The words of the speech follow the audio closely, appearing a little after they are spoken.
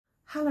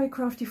Hello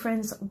crafty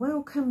friends,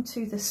 welcome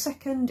to the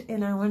second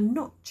in our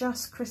Not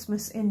Just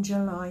Christmas in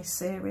July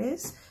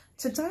series.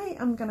 Today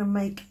I'm going to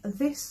make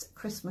this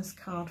Christmas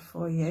card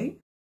for you.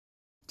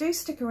 Do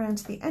stick around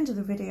to the end of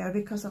the video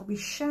because I'll be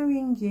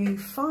showing you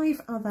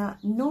 5 other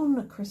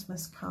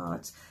non-Christmas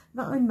cards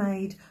that I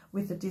made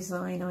with the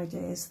design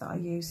ideas that I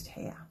used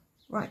here.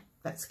 Right,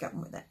 let's get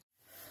on with it.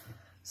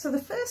 So the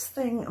first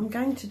thing I'm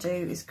going to do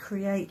is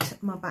create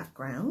my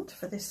background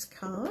for this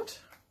card,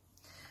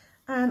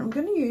 and I'm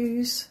going to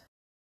use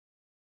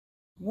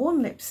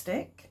worn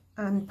lipstick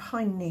and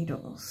pine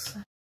needles.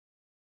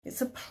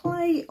 It's a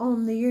play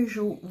on the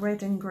usual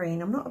red and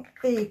green. I'm not a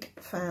big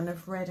fan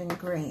of red and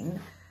green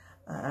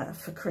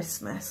for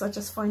Christmas. I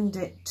just find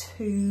it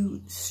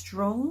too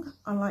strong.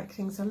 I like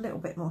things a little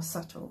bit more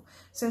subtle.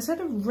 So instead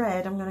of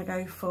red, I'm going to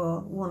go for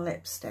worn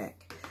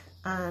lipstick,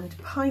 and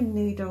pine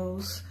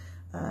needles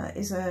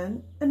is a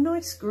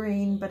nice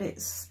green, but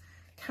it's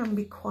can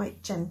be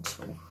quite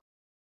gentle.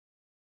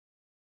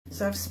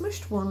 So I've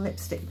smushed worn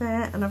lipstick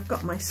there, and I've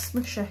got my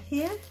smusher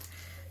here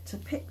to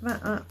pick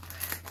that up,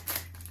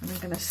 and I'm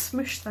going to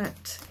smush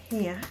that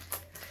here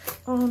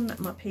on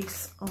my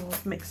piece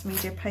of mixed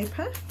media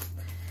paper.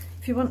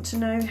 If you want to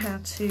know how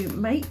to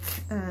make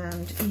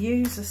and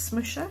use a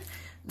smusher,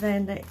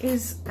 then there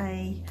is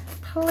a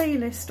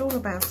playlist all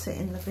about it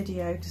in the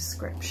video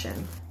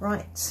description.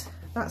 Right,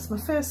 that's my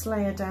first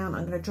layer down.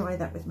 I'm going to dry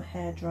that with my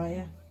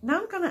hairdryer. Now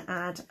I'm going to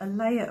add a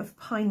layer of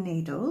pine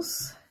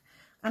needles.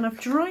 And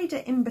I've dried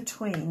it in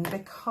between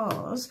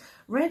because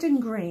red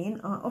and green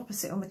are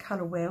opposite on the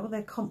colour wheel.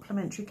 They're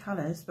complementary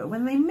colours, but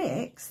when they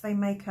mix, they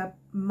make a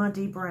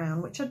muddy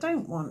brown, which I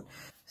don't want.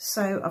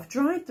 So I've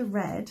dried the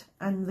red,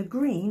 and the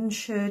green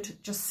should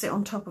just sit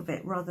on top of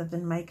it rather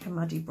than make a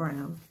muddy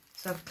brown.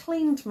 So I've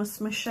cleaned my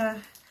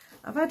smusher.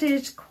 I've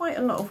added quite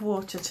a lot of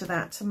water to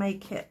that to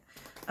make it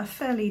a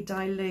fairly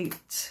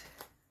dilute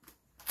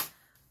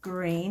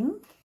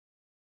green.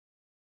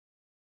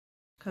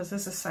 Because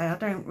as I say, I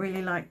don't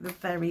really like the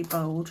very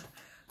bold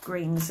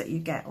greens that you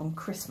get on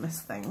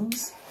Christmas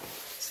things.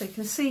 So you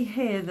can see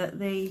here that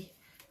the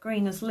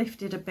green has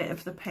lifted a bit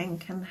of the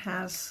pink and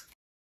has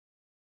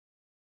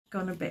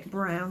gone a bit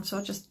brown, so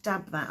I'll just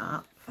dab that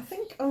up. I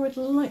think I would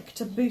like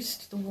to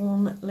boost the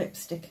worn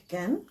lipstick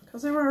again,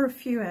 because there are a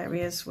few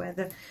areas where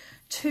the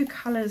two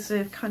colours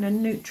have kind of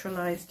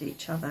neutralised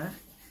each other.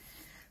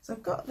 So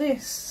I've got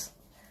this,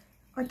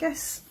 I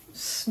guess,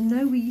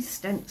 snowy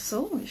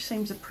stencil, which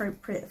seems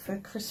appropriate for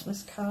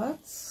Christmas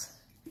cards,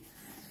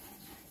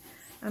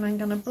 and I'm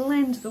going to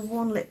blend the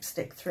worn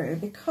lipstick through.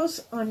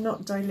 Because I'm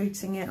not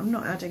diluting it, I'm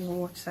not adding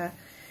water,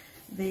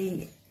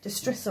 the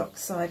Distress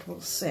Oxide will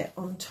sit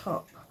on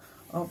top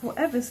of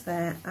whatever's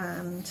there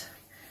and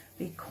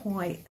be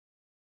quite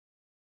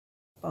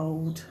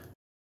bold.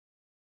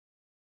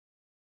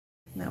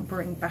 Now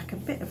bring back a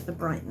bit of the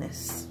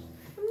brightness.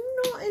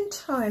 I'm not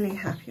entirely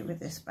happy with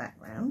this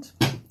background.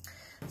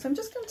 So I'm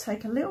just going to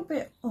take a little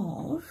bit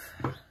of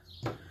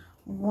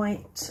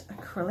white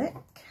acrylic,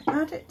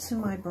 add it to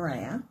my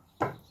brayer,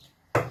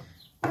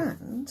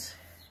 and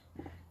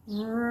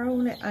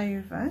roll it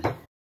over,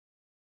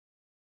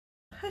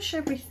 push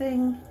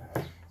everything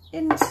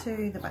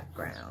into the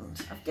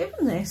background. I've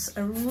given this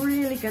a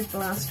really good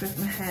blast with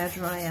my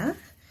hairdryer,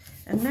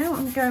 and now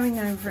I'm going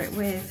over it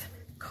with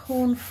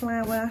corn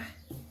flour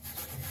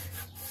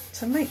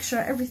to make sure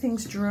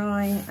everything's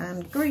dry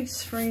and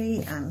grease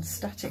free and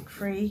static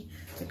free,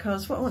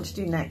 because what I want to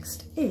do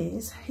next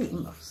is heat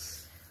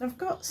emboss. I've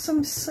got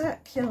some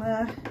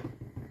circular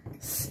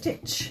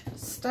stitch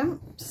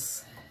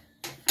stamps.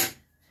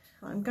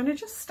 I'm going to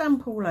just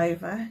stamp all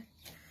over,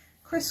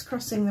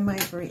 crisscrossing them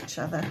over each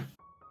other.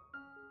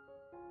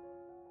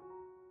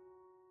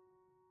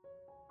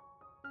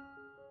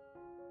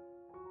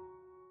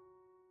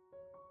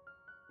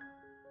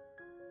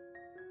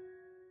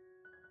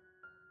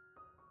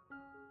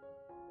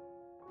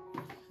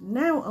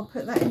 Now I'll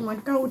put that in my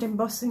gold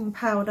embossing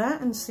powder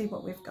and see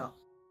what we've got.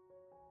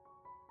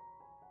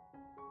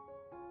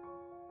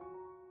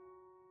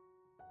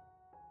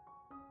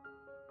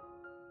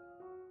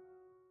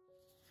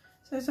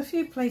 So there's a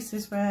few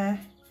places where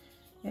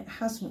it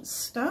hasn't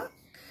stuck,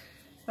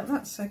 but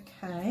that's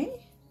okay.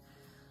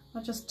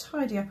 I'll just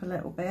tidy up a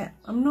little bit.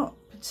 I'm not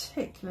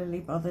particularly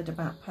bothered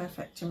about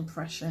perfect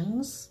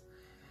impressions,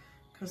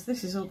 because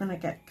this is all going to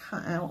get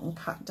cut out and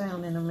cut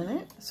down in a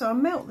minute. So I'll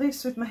melt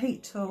this with my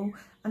heat tool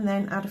and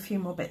then add a few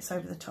more bits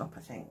over the top, I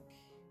think.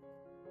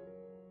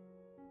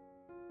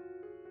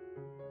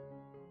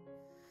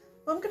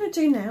 What I'm going to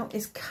do now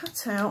is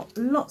cut out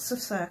lots of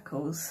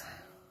circles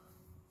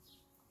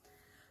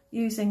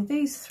using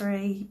these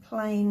 3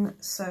 plain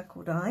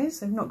circle dies.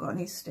 They've not got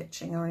any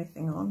stitching or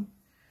anything on.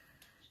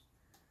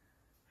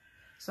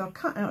 So I'll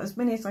cut out as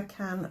many as I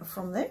can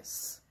from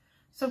this.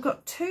 So I've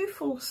got 2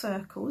 full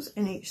circles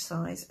in each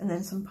size and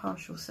then some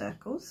partial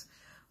circles.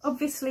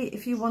 Obviously,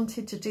 if you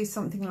wanted to do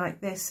something like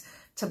this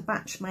to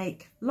batch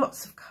make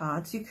lots of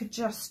cards, you could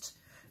just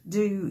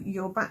do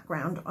your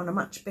background on a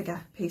much bigger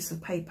piece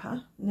of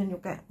paper and then you'll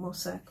get more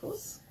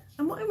circles.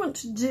 And what I want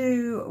to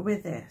do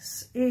with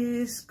this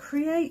is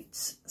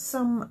create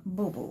some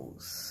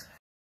baubles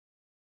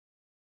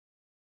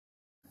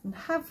and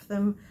have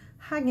them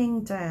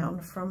hanging down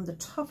from the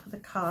top of the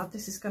card.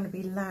 This is going to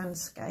be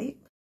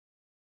landscape.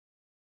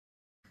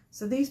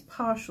 So these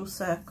partial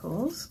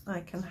circles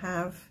I can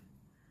have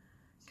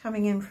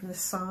coming in from the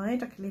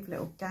side. I can leave a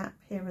little gap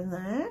here and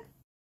there.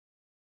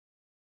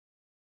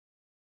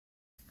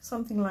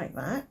 Something like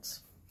that.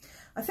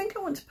 I think I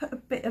want to put a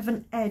bit of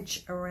an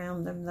edge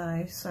around them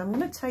though. So I'm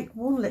going to take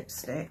one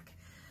lipstick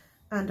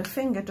and a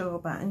finger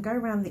dauber and go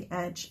around the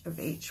edge of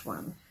each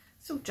one.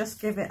 So just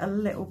give it a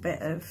little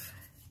bit of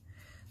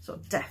sort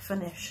of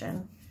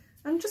definition.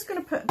 I'm just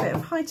going to put a bit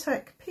of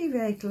high-tech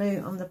PVA glue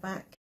on the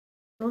back,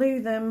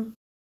 glue them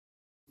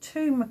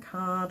to my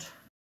card.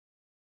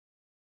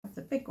 I have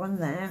the big one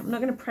there. I'm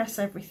not going to press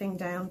everything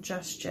down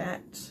just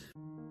yet.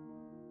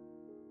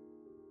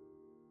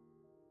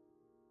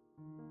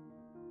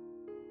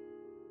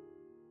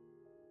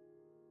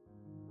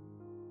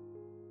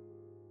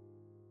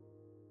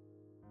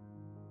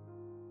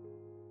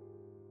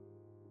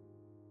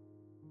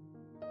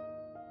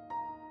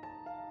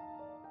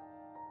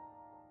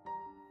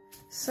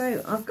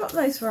 So I've got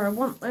those where I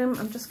want them.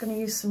 I'm just going to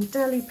use some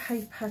deli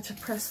paper to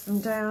press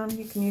them down.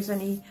 You can use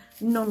any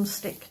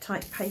non-stick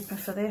type paper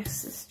for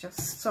this. It just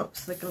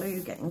stops the glue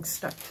getting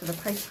stuck to the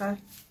paper.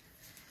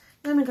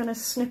 Then I'm going to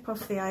snip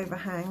off the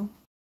overhang.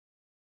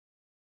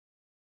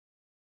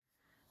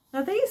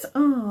 Now these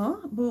are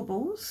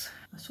baubles,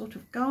 a sort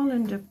of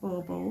garland of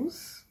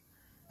baubles.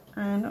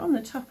 And on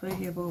the top of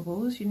your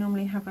baubles you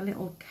normally have a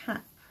little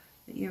cap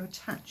that you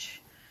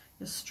attach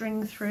your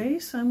string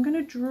through. So I'm going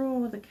to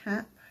draw the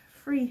cap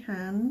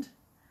freehand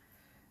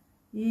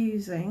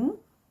using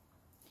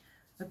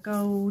a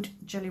gold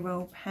jelly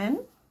roll pen,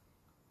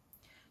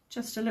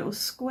 just a little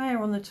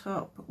square on the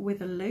top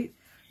with a loop.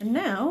 And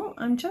now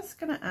I'm just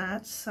going to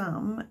add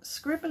some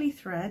scribbly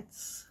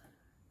threads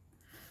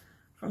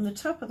from the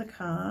top of the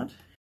card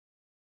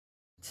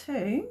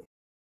to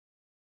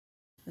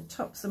the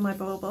tops of my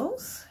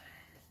baubles,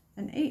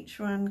 and each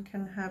one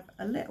can have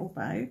a little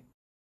bow.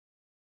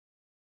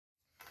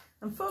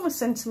 And for my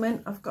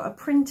sentiment, I've got a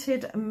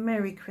printed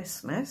Merry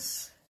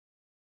Christmas.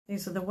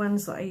 These are the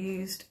ones that I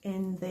used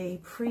in the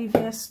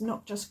previous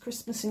Not Just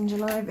Christmas in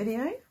July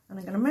video. And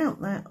I'm going to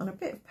mount that on a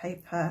bit of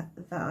paper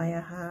that I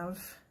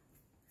have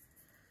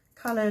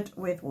coloured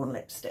with one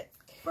lipstick.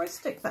 Before I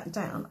stick that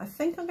down, I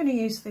think I'm going to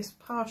use this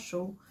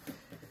partial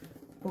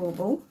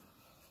bauble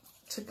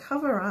to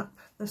cover up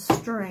the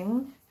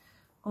string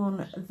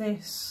on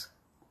this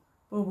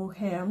bauble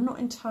here. I'm not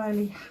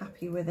entirely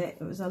happy with it.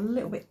 It was a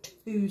little bit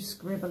too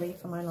scribbly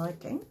for my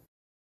liking.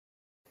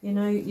 You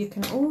know, you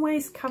can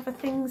always cover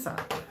things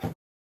up.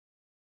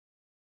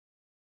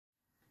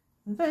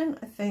 And then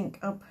I think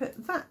I'll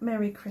put that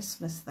Merry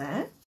Christmas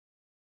there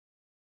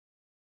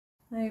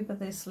over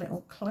this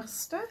little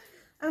cluster.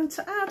 And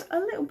to add a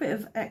little bit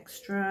of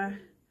extra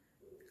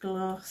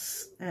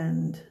gloss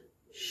and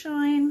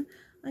shine,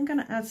 I'm going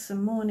to add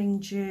some Morning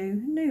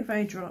Dew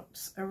Nouveau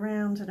drops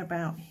around and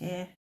about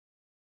here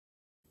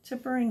to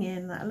bring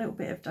in that little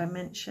bit of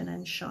dimension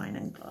and shine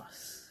and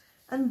gloss.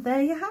 And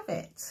there you have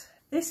it.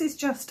 This is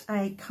just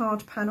a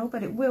card panel,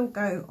 but it will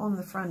go on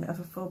the front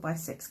of a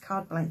 4x6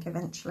 card blank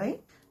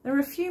eventually. There are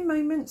a few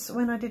moments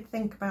when I did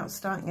think about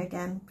starting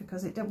again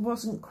because it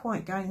wasn't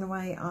quite going the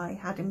way I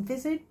had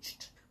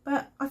envisaged,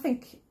 but I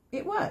think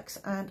it works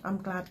and I'm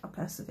glad I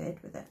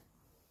persevered with it.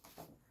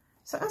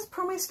 So as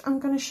promised, I'm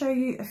going to show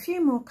you a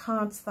few more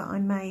cards that I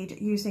made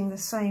using the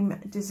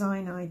same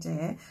design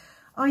idea.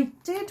 I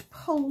did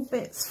pull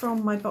bits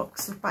from my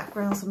box of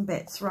backgrounds and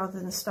bits rather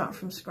than start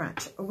from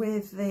scratch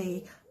with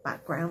the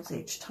backgrounds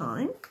each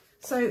time.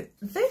 So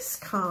this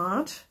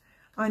card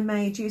I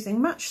made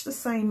using much the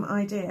same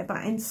idea,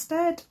 but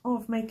instead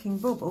of making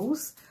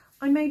bubbles,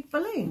 I made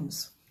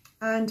balloons.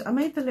 And I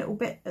made the little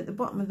bit at the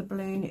bottom of the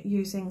balloon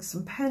using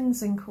some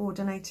pens in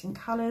coordinating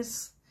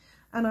colours,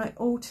 and I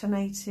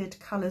alternated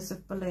colours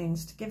of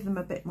balloons to give them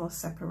a bit more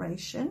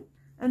separation.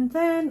 And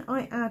then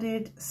I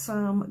added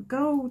some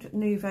gold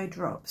Nouveau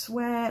drops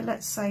where,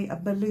 let's say, a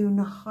balloon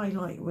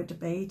highlight would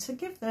be to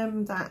give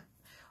them that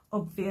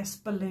obvious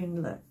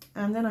balloon look.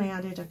 And then I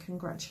added a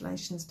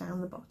congratulations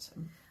down the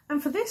bottom.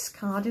 And for this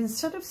card,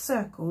 instead of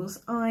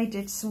circles, I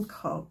did some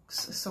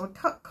cogs. So I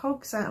cut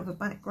cogs out of a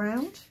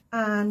background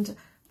and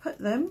put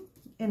them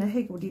in a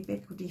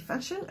higgledy-piggledy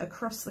fashion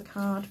across the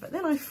card, but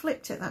then I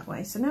flipped it that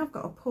way. So now I've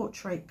got a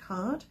portrait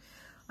card.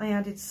 I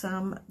added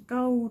some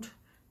gold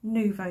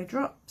Nouveau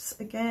drops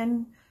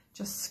again,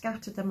 just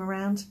scattered them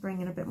around to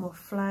bring in a bit more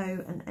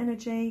flow and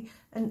energy,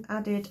 and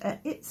added a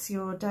It's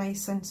Your Day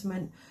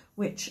sentiment,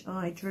 which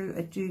I drew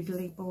a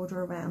doodly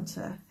border around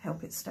to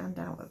help it stand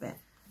out a bit.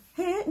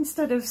 Here,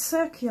 instead of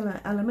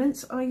circular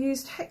elements, I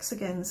used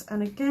hexagons,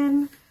 and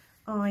again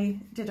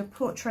I did a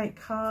portrait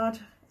card,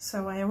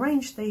 so I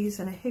arranged these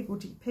in a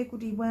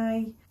higgledy-piggledy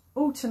way,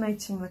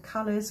 alternating the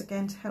colours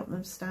again to help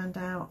them stand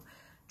out,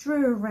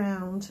 drew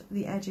around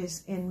the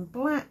edges in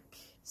black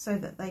so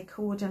that they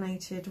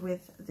coordinated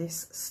with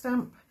this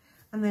stamp,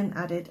 and then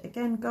added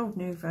again Gold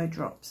Nouveau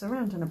drops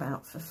around and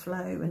about for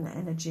flow and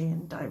energy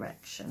and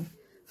direction.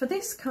 For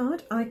this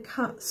card I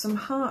cut some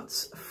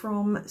hearts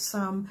from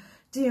some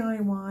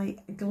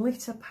DIY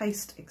glitter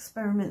paste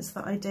experiments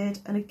that I did,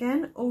 and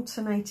again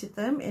alternated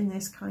them in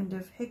this kind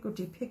of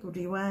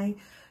higgledy-piggledy way,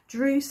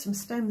 drew some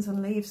stems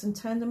and leaves and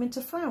turned them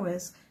into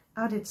flowers,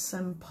 added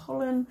some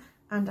pollen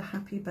and a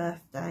happy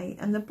birthday,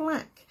 and the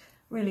black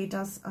really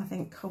does, I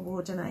think,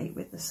 coordinate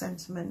with the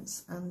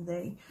sentiments and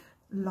the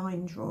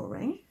line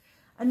drawing.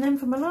 And then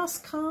for my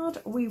last card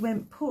we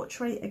went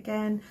portrait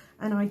again,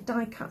 and I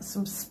die cut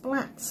some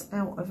splats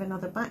out of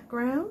another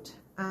background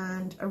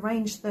and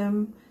arranged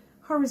them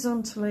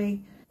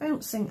horizontally,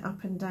 bouncing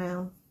up and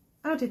down,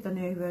 added the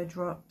Nouveau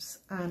drops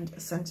and a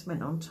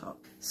sentiment on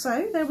top.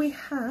 So there we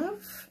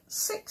have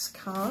 6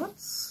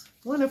 cards,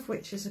 one of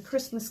which is a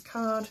Christmas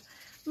card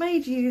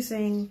made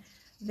using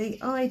the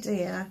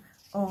idea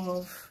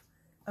of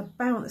a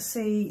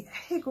bouncy,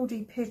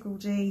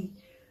 higgledy-piggledy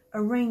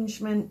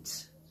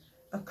arrangement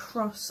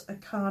across a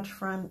card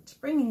front,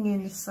 bringing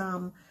in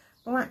some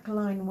black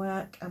line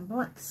work and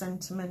black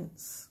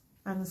sentiments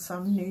and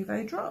some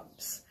Nouveau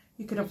drops.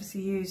 You could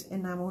obviously use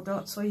enamel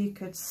dots or you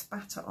could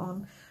spatter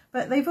on,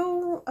 but they've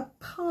all,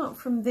 apart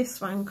from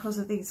this one because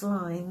of these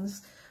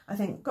lines, I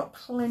think got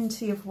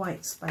plenty of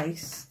white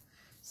space.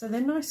 So they're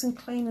nice and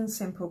clean and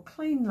simple,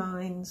 clean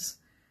lines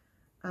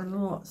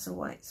and lots of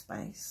white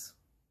space.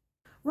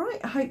 Right,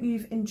 I hope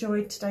you've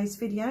enjoyed today's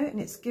video and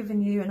it's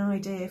given you an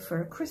idea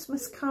for a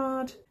Christmas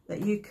card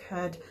that you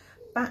could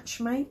batch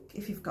make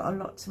if you've got a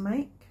lot to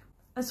make,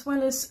 as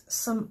well as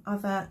some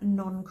other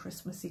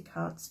non-Christmassy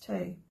cards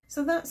too.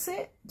 So that's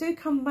it. Do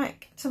come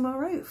back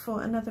tomorrow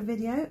for another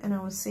video and I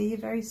will see you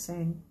very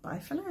soon. Bye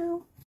for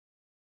now.